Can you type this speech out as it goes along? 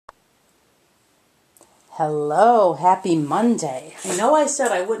Hello, happy Monday. I know I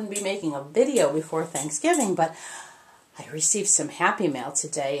said I wouldn't be making a video before Thanksgiving, but I received some happy mail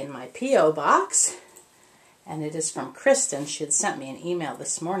today in my P.O. box, and it is from Kristen. She had sent me an email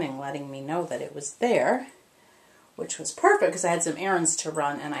this morning letting me know that it was there, which was perfect because I had some errands to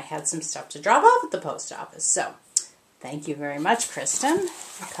run and I had some stuff to drop off at the post office. So, thank you very much, Kristen.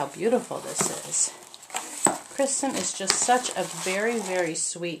 Look how beautiful this is. Kristen is just such a very, very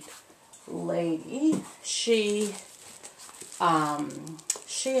sweet lady. She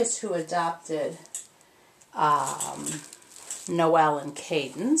is who adopted Noelle and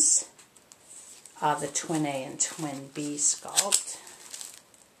Cadence, the twin A and twin B sculpt.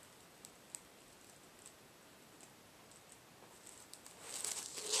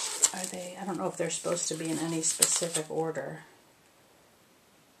 Are they? I don't know if they're supposed to be in any specific order.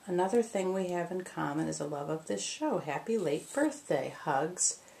 Another thing we have in common is a love of this show. Happy late birthday.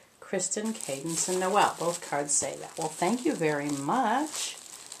 Hugs, Kristen, Cadence, and Noelle. Both cards say that. Well, thank you very much.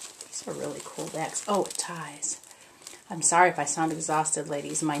 These are really cool decks. Oh, it ties. I'm sorry if I sound exhausted,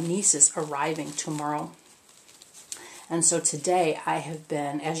 ladies. My niece is arriving tomorrow. And so today I have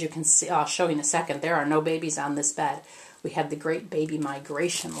been, as you can see, I'll show you in a second, there are no babies on this bed. We had the great baby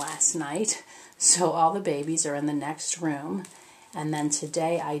migration last night. So all the babies are in the next room. And then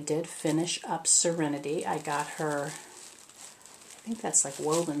today I did finish up Serenity. I got her, I think that's like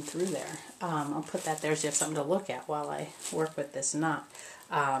woven through there. I'll put that there so you have something to look at while I work with this knot.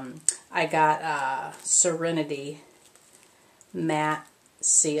 I got Serenity matte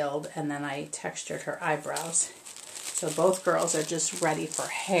sealed, and then I textured her eyebrows. So both girls are just ready for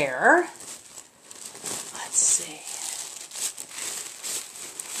hair. Let's see.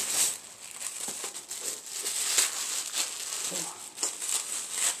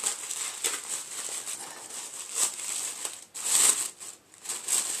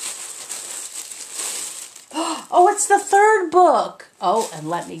 Oh, it's the third book. Oh, and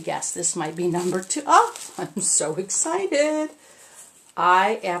let me guess, this might be number 2. Oh, I'm so excited.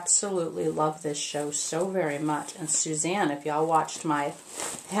 I absolutely love this show so very much. And Suzanne, if y'all watched my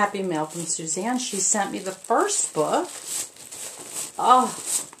happy mail from Suzanne, she sent me the first book. Oh,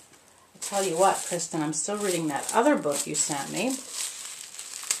 I tell you what, Kristen, I'm still reading that other book you sent me.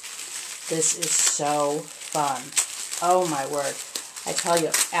 This is so fun. Oh, my word. I tell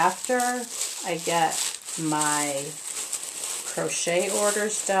you, after I get my crochet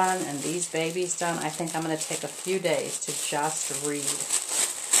orders done and these babies done, I think I'm going to take a few days to just read.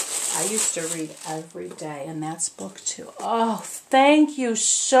 I used to read every day, and that's book 2. Oh, thank you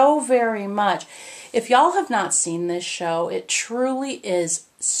so very much. If y'all have not seen this show, it truly is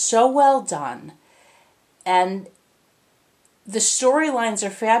so well done. And the storylines are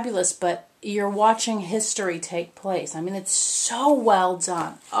fabulous, but you're watching history take place. I mean, it's so well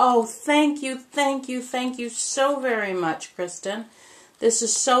done. Oh, thank you, thank you, thank you so very much, Kristen. This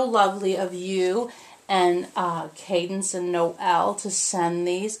is so lovely of you and Cadence and Noelle to send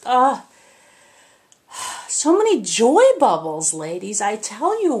these. So many joy bubbles, ladies. I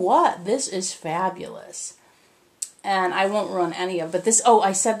tell you what, this is fabulous. And I won't ruin any of it. But this, oh,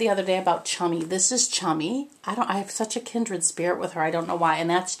 I said the other day about Chummy. This is Chummy. I have such a kindred spirit with her. I don't know why. And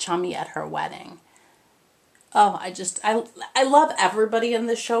that's Chummy at her wedding. Oh, I love everybody in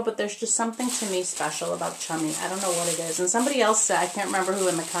this show, but there's just something to me special about Chummy. I don't know what it is. And somebody else said, I can't remember who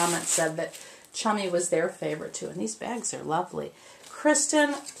in the comments said that Chummy was their favorite too. And these bags are lovely.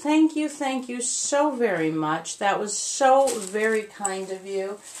 Kristen, thank you so very much. That was so very kind of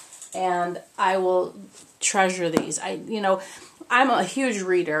you. And I will treasure these. I'm a huge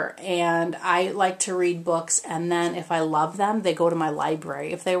reader, and I like to read books, and then if I love them, they go to my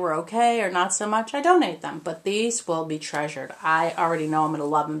library. If they were okay or not so much, I donate them. But these will be treasured. I already know I'm going to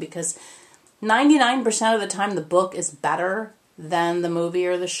love them because 99% of the time the book is better than the movie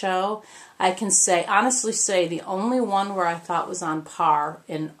or the show. I can honestly say the only one where I thought was on par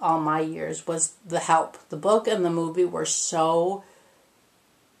in all my years was The Help. The book and the movie were so...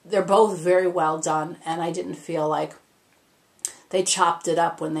 They're both very well done, and I didn't feel like they chopped it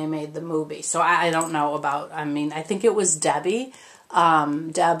up when they made the movie. So I don't know about, I think it was Debbie,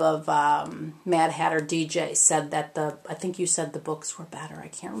 Deb of Mad Hatter DJ said that I think you said the books were better. I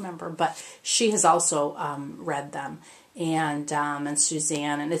can't remember, but she has also read them. And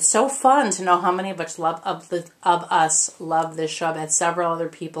Suzanne, and it's so fun to know how many of us love this show. I've had several other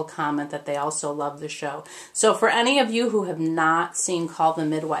people comment that they also love the show. So for any of you who have not seen Call the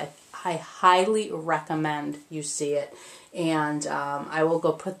Midwife, I highly recommend you see it. And I will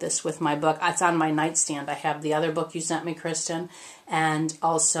go put this with my book. It's on my nightstand. I have the other book you sent me, Kristen, and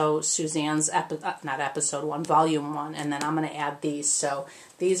also Suzanne's, not episode 1, volume 1. And then I'm going to add these. So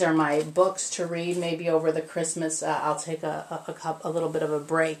these are my books to read maybe over the Christmas. I'll take a little bit of a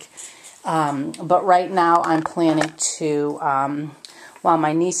break. But right now I'm planning to, while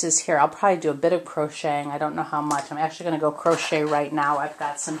my niece is here, I'll probably do a bit of crocheting. I don't know how much. I'm actually going to go crochet right now. I've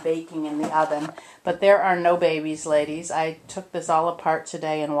got some baking in the oven. But there are no babies, ladies. I took this all apart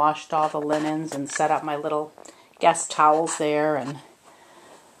today and washed all the linens and set up my little guest towels there and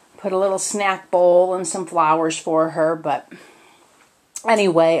put a little snack bowl and some flowers for her. But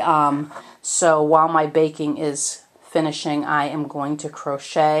anyway, so while my baking is finishing, I am going to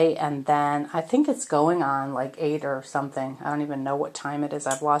crochet, and then I think it's going on like 8 or something. I don't even know what time it is.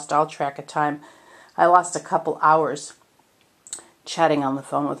 I've lost all track of time. I lost a couple hours chatting on the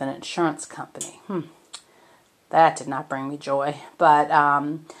phone with an insurance company. That did not bring me joy. But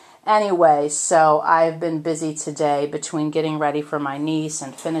anyway, so I've been busy today between getting ready for my niece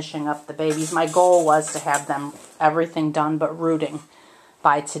and finishing up the babies. My goal was to have them everything done but rooting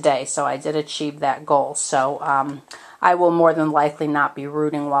by today, so I did achieve that goal. So I will more than likely not be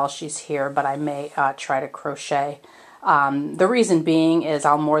rooting while she's here, but I may try to crochet. The reason being is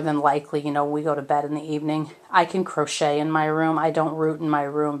I'll more than likely, we go to bed in the evening. I can crochet in my room. I don't root in my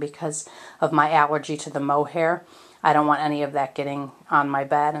room because of my allergy to the mohair. I don't want any of that getting on my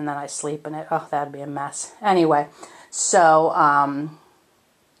bed, and then I sleep in it. Oh, that'd be a mess. Anyway, so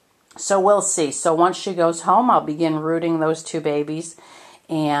we'll see. So once she goes home, I'll begin rooting those 2 babies,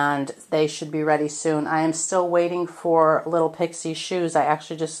 and they should be ready soon. I am still waiting for Little Pixie's shoes. I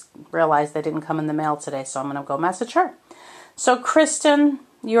actually just realized they didn't come in the mail today, so I'm going to go message her. So Kristen,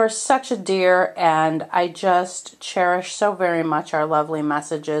 you're such a dear, and I just cherish so very much our lovely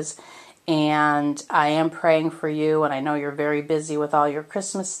messages, and I am praying for you, and I know you're very busy with all your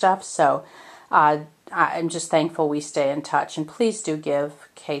Christmas stuff, so I'm just thankful we stay in touch. And please do give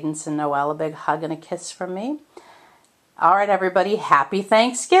Cadence and Noelle a big hug and a kiss from me. All right, everybody, happy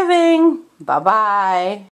Thanksgiving. Bye-bye.